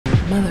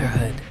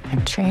Motherhood,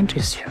 it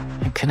changes you.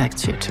 It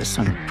connects you to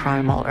some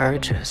primal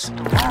urges.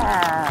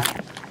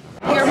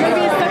 Your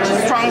movie is such a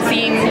strong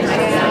theme.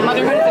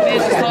 Motherhood is a big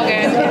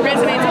slogan. It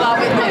resonates a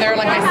lot with mother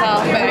like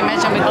myself, but I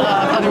imagine with a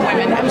lot of other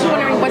women. I'm just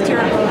wondering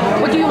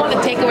what do you want the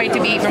takeaway to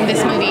be from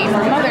this movie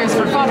for mothers,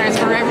 for fathers,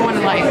 for everyone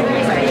in life?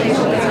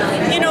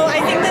 You know,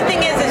 I think the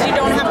thing is you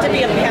don't have to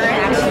be a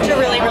parent to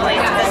really relate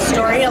to this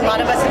story. A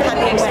lot of us have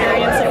had the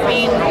experience of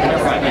being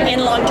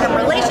in long-term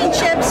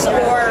relationships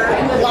or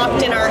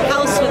locked in our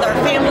house with our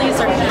families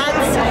or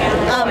pets.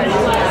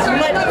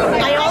 But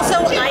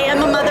I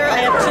am a mother. I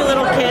have 2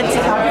 little kids.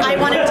 I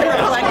wanted to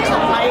reflect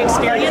my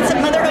experience of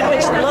motherhood,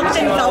 which looked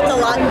and felt a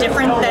lot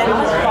different than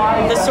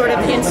the sort of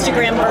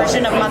Instagram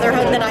version of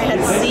motherhood that I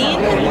had seen.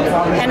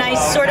 And I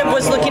sort of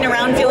was looking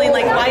around feeling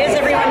like, why is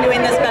everyone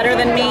doing this better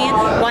than me?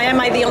 Why am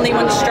I the only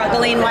one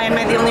struggling? Why am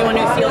I the only one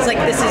who feels like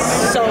this is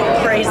so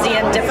crazy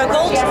and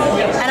difficult?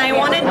 And I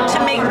wanted to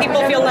make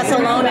people feel less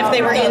alone if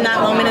they were in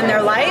that moment in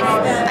their life.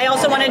 I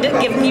also wanted to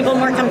give people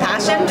more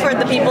compassion toward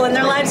the people in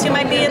their lives who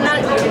might be in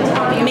that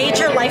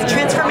major life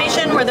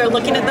transformation where they're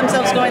looking at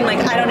themselves going like,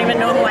 I don't even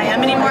know who I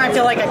am anymore. I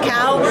feel like a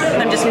cow.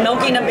 I'm just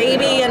milking a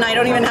baby and I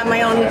don't even have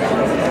my own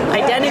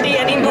identity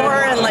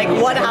anymore. And like,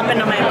 what happened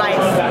to my life?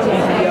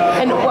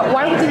 And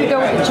why did you go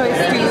with the choice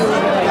to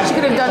she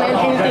could have done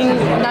anything,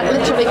 not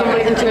literally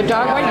convert into a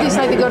dog. Why did you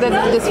decide to go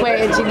this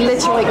way and she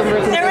literally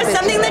converted into There was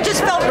something that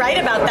just felt right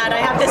about that.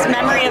 I have this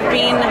memory of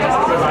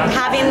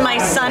having my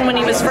son when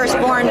he was first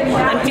born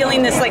and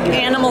feeling this like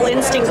animal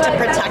instinct to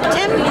protect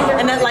him,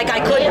 and that like I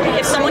could,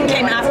 if someone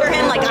came after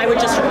him, like I would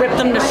just rip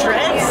them to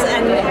shreds,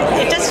 and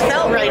it just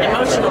felt right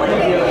emotionally.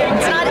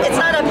 It's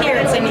not up here,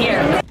 it's in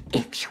here.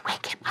 If you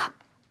wake him up,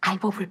 I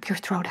will rip your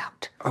throat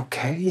out.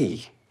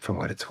 Okay, for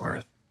what it's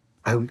worth.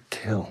 I would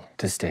kill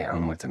to stay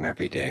home with him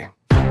every day.